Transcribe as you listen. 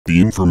The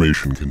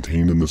information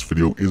contained in this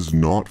video is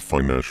not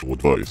financial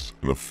advice,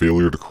 and a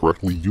failure to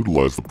correctly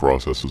utilize the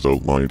processes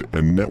outlined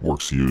and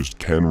networks used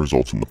can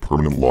result in the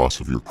permanent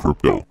loss of your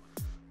crypto.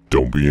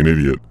 Don't be an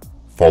idiot.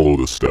 Follow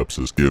the steps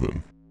as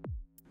given.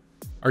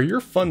 Are your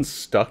funds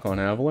stuck on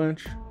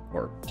Avalanche,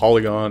 or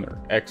Polygon,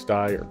 or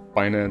xDai, or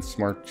Binance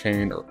Smart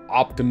Chain, or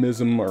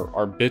Optimism, or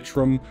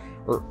Arbitrum,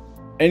 or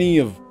any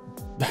of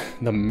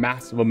the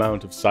massive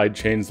amount of side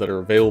chains that are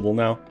available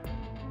now?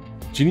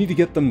 Do you need to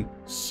get them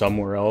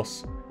somewhere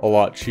else a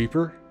lot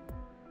cheaper?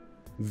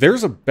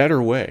 There's a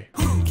better way.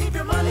 Keep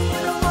your money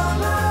in a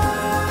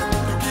wallet.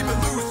 Don't keep it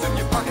loose in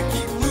your pocket.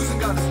 Keep losing,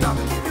 gotta stop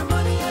it. Keep your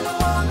money in a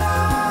wallet.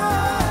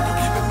 Don't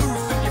keep it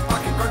loose in your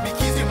pocket. Grab me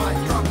keys, you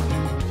might drop it.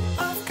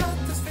 I've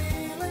got this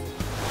feeling.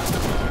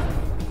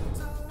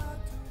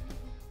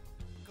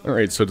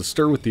 Alright, so to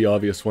start with the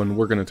obvious one,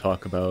 we're going to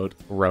talk about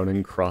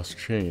routing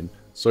cross-chain.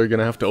 So you're going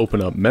to have to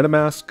open up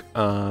Metamask.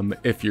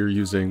 If you're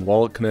using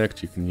Wallet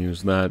Connect, you can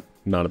use that.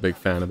 Not a big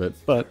fan of it,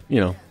 but,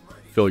 you know,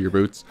 fill your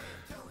boots.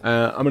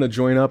 I'm going to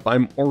join up.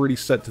 I'm already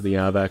set to the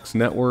AVAX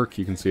network.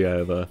 You can see I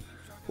have a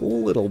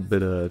little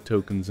bit of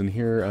tokens in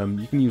here.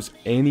 You can use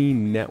any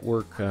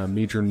network,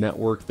 major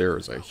network.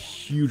 There's a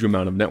huge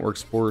amount of network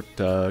support,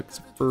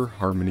 except for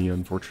Harmony,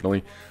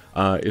 unfortunately,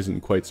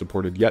 isn't quite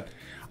supported yet.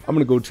 I'm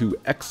going to go to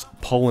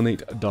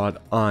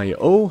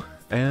xPollinate.io,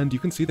 and you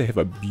can see they have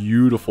a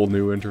beautiful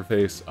new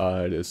interface.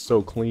 It is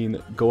so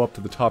clean. Go up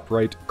to the top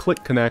right,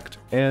 click connect,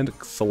 and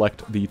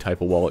select the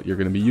type of wallet you're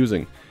going to be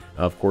using.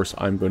 Of course,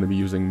 I'm going to be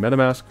using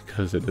Metamask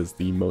because it is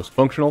the most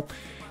functional,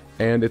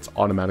 and it's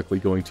automatically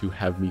going to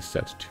have me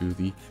set to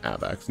the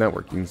AVAX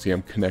network. You can see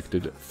I'm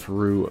connected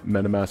through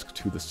Metamask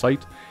to the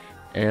site,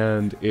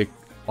 and it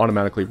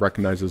automatically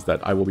recognizes that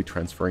I will be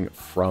transferring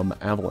from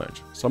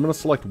Avalanche. So I'm going to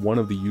select one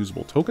of the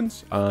usable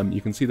tokens. You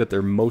can see that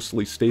they're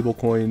mostly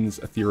stablecoins,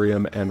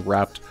 Ethereum, and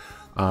wrapped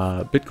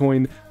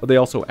Bitcoin, but they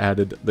also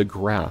added the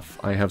graph.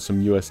 I have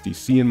some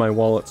USDC in my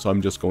wallet, so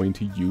I'm just going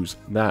to use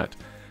that.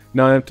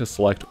 Now I have to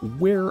select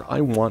where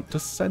I want to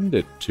send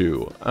it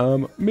to.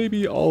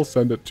 Maybe I'll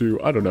send it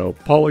to, I don't know,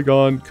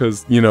 Polygon,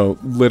 because, you know,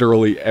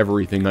 literally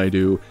everything I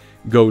do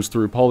goes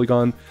through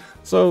Polygon.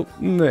 So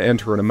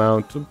enter an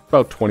amount,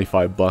 about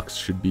 25 bucks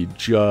should be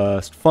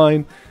just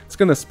fine. It's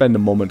going to spend a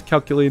moment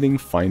calculating,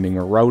 finding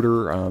a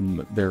router.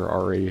 There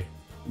are a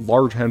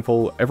large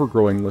handful,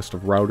 ever-growing list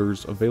of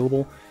routers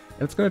available,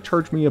 and it's going to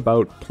charge me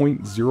about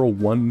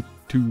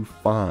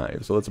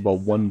 0.0125, so that's about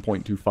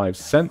 1.25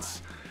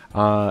 cents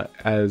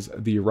as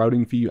the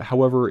routing fee.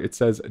 However, it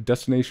says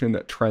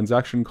destination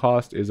transaction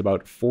cost is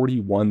about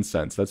 41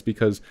 cents. That's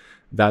because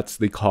that's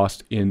the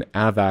cost in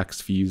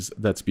AVAX fees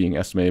that's being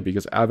estimated,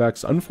 because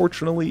AVAX,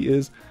 unfortunately,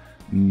 is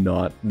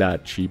not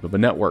that cheap of a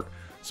network.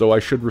 So I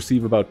should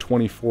receive about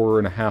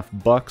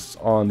 24.5 bucks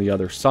on the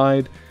other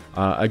side.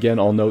 Again,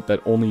 I'll note that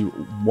only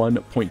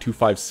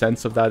 1.25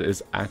 cents of that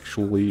is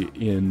actually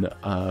in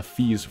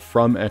fees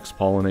from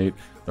xPollinate.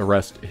 The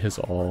rest is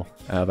all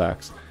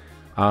AVAX.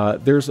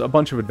 There's a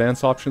bunch of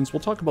advanced options. We'll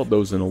talk about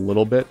those in a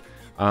little bit.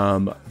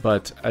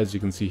 But as you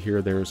can see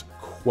here, there's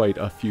quite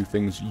a few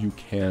things you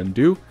can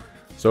do.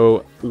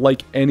 So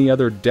like any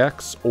other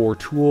DEX or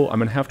tool, I'm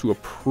going to have to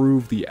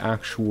approve the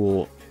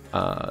actual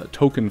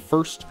token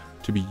first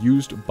to be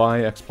used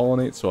by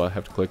xPollinate. So I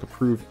have to click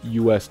approve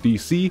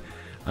USDC,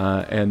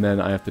 and then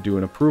I have to do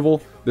an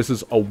approval. This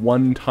is a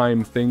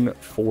one-time thing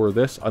for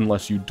this,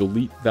 unless you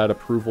delete that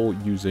approval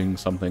using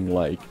something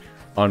like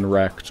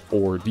Unrect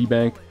or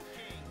Dbank.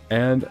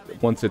 And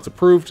once it's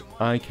approved,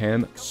 I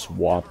can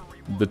swap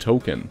the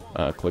token.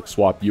 Click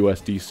swap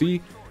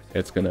USDC.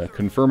 It's going to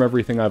confirm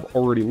everything I've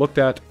already looked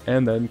at,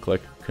 and then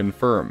click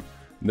confirm.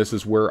 This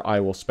is where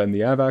I will spend the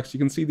AVAX. You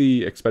can see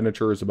the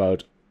expenditure is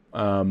about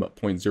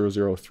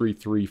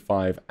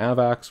 0.00335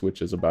 AVAX,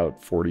 which is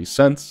about 40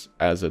 cents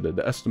as it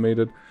had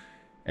estimated.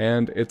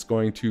 And it's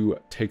going to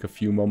take a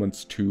few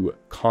moments to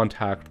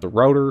contact the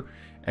router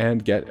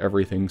and get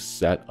everything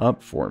set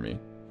up for me.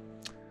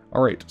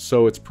 All right,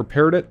 so it's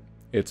prepared it.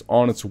 It's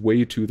on its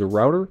way to the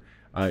router.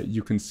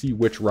 You can see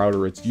which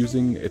router it's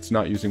using. It's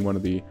not using one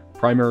of the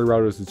primary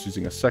routers, it's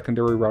using a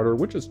secondary router,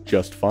 which is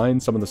just fine.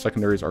 Some of the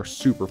secondaries are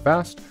super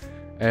fast,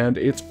 and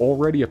it's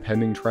already a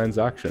pending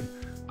transaction.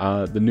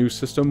 The new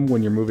system,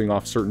 when you're moving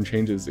off certain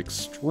changes, is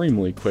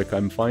extremely quick,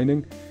 I'm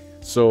finding.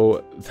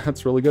 So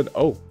that's really good.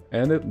 Oh,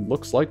 and it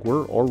looks like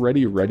we're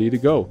already ready to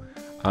go.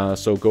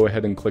 So go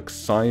ahead and click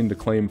sign to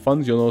claim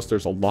funds. You'll notice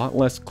there's a lot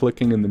less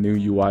clicking in the new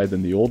UI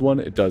than the old one.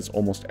 It does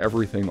almost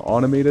everything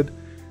automated.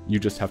 You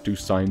just have to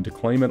sign to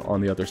claim it on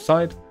the other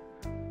side.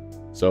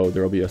 So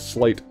there will be a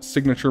slight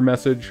signature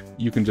message.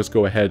 You can just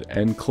go ahead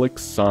and click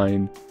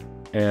sign,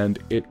 and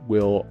it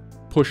will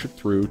push it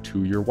through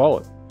to your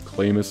wallet.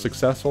 Claim is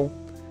successful.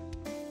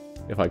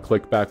 If I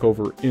click back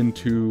over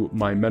into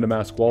my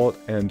Metamask wallet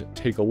and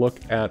take a look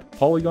at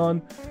Polygon,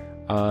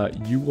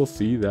 you will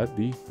see that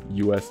the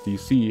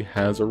USDC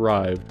has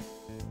arrived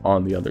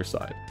on the other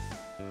side.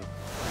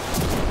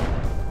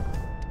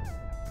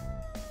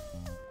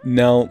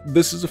 Now,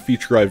 this is a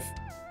feature I've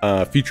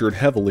featured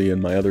heavily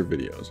in my other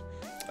videos.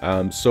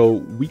 So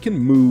we can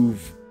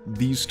move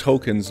these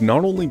tokens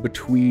not only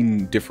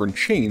between different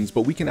chains,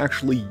 but we can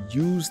actually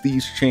use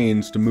these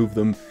chains to move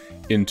them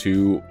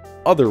into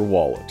other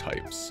wallet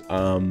types,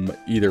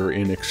 either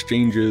in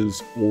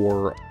exchanges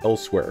or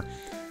elsewhere.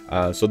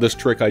 So this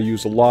trick I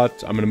use a lot.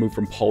 I'm going to move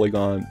from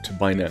Polygon to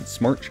Binance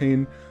Smart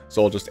Chain,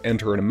 so I'll just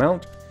enter an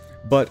amount,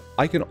 but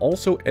I can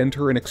also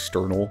enter an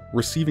external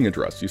receiving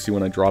address. You see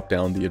when I drop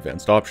down the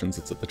advanced options,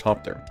 it's at the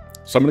top there.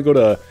 So I'm going to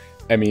go to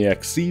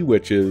MEXC,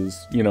 which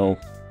is, you know,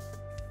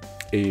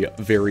 a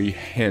very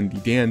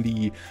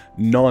handy-dandy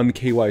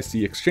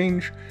non-KYC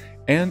exchange,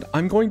 and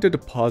I'm going to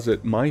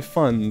deposit my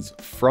funds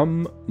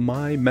from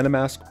my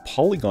Metamask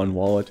Polygon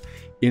wallet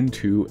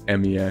into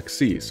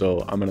MEXC.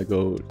 So I'm going to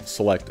go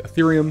select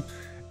Ethereum,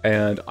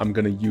 and I'm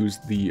going to use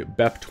the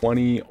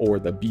BEP20 or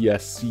the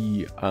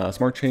BSC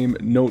smart chain.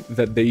 Note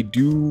that they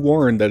do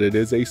warn that it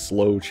is a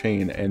slow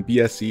chain, and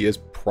BSC is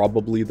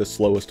probably the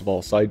slowest of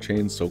all side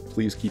chains, so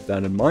please keep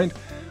that in mind.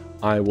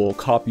 I will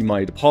copy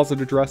my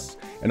deposit address,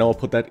 and I'll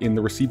put that in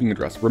the receiving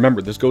address.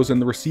 Remember, this goes in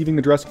the receiving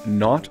address,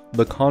 not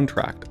the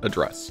contract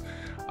address.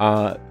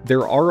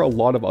 There are a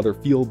lot of other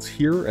fields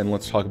here, and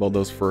let's talk about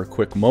those for a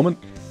quick moment.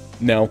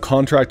 Now,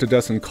 contract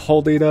address and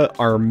call data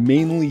are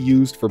mainly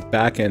used for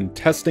back-end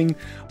testing,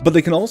 but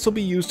they can also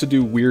be used to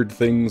do weird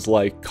things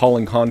like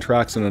calling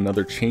contracts in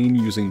another chain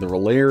using the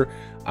relayer.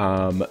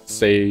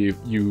 Say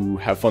you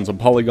have funds on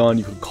Polygon,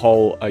 you could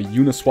call a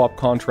Uniswap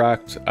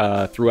contract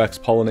through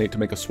xPollinate to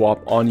make a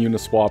swap on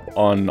Uniswap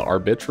on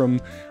Arbitrum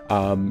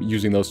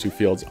using those two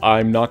fields.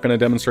 I'm not going to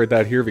demonstrate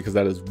that here because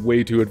that is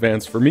way too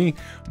advanced for me,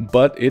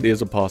 but it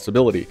is a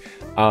possibility.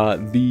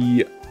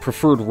 The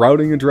preferred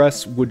routing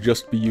address would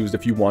just be used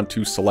if you want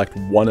to select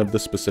one of the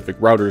specific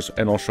routers,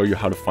 and I'll show you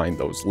how to find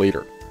those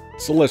later.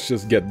 So let's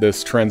just get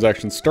this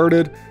transaction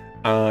started.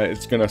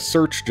 It's going to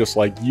search just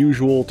like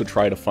usual to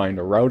try to find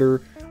a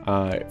router.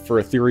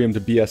 For Ethereum to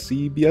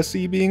BSC,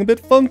 BSC being a bit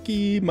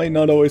funky, might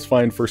not always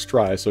find first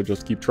try, so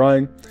just keep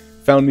trying.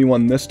 Found me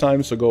one this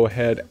time, so go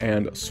ahead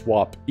and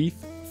swap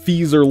ETH.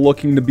 Fees are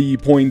looking to be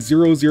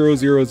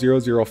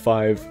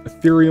 0.000005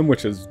 Ethereum,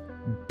 which is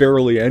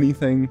barely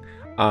anything.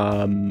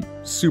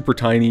 Super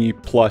tiny,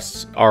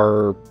 plus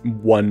our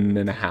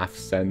 1.5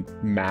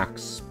 cent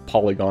max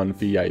Polygon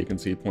fee. Yeah, you can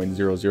see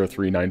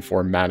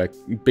 0.00394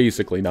 Matic,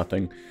 basically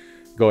nothing.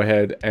 Go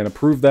ahead and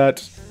approve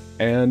that,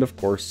 and of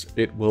course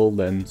it will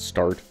then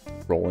start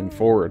rolling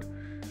forward.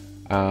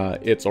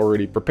 It's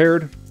already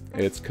prepared.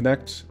 It's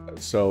connect,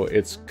 so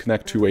it's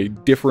connect to a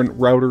different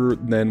router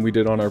than we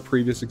did on our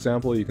previous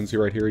example. You can see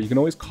right here, you can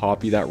always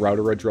copy that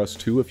router address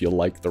too if you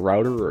like the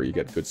router or you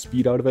get good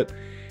speed out of it.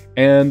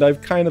 And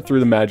I've kind of,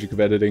 through the magic of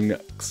editing,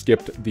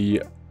 skipped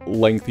the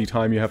lengthy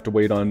time you have to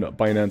wait on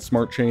Binance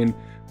Smart Chain.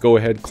 Go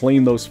ahead,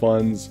 claim those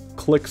funds,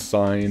 click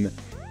sign,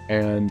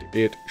 and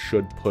it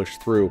should push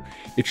through.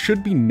 It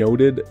should be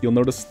noted, you'll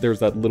notice there's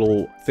that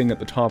little thing at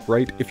the top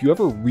right. If you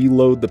ever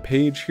reload the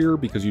page here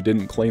because you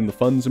didn't claim the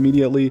funds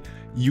immediately,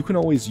 you can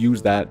always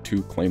use that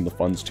to claim the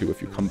funds too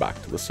if you come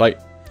back to the site.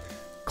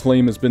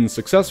 Claim has been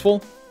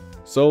successful,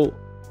 so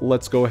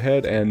let's go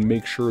ahead and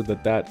make sure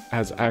that that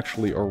has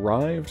actually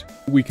arrived.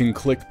 We can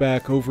click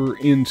back over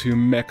into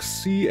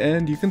MEXC,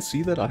 and you can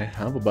see that I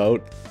have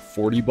about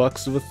 40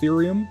 bucks of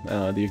Ethereum.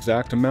 The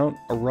exact amount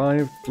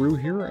arrived through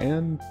here,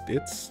 and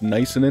it's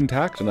nice and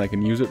intact, and I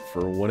can use it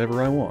for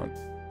whatever I want.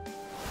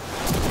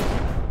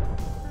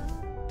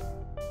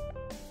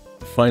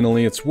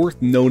 Finally, it's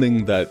worth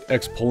noting that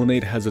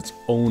xPollinate has its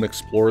own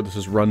Explorer. This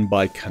is run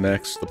by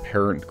Connext, the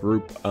parent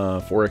group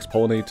for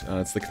xPollinate.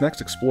 It's the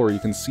Connext Explorer. You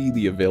can see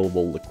the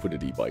available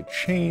liquidity by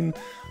chain.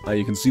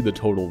 You can see the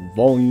total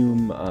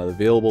volume,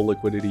 available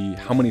liquidity,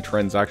 how many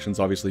transactions.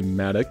 Obviously,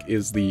 Matic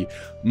is the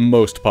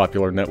most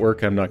popular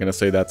network. I'm not going to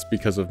say that's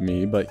because of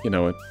me, but, you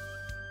know,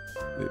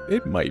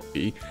 it might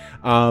be.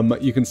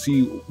 You can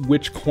see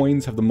which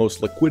coins have the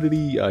most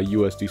liquidity,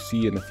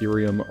 USDC and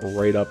Ethereum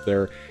right up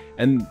there.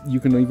 And you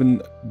can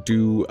even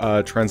do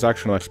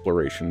transactional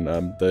exploration.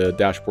 The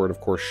dashboard, of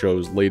course,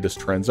 shows latest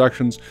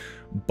transactions,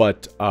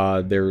 but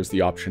there's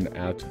the option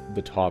at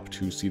the top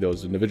to see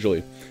those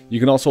individually. You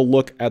can also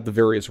look at the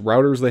various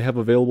routers they have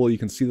available. You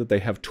can see that they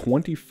have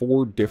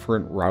 24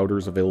 different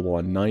routers available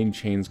on 9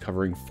 chains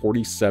covering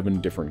 47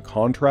 different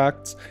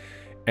contracts.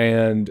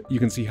 And you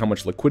can see how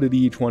much liquidity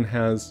each one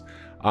has.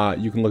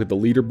 You can look at the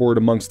leaderboard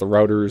amongst the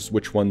routers,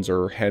 which ones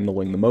are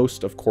handling the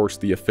most. Of course,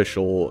 the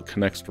official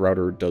Connext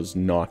router does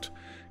not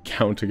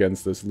count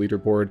against this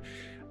leaderboard.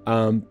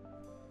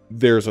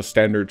 There's a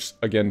standard,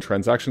 again,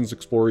 Transactions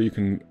Explorer. You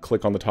can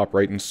click on the top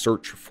right and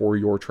search for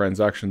your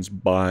transactions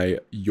by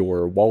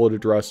your wallet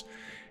address.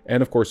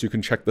 And of course, you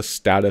can check the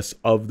status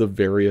of the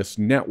various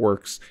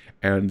networks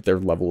and their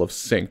level of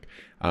sync.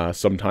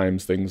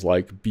 Sometimes things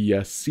like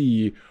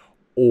BSC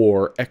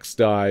or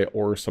xDai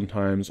or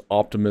sometimes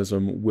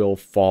Optimism will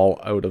fall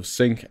out of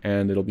sync,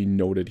 and it'll be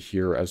noted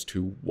here as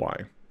to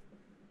why.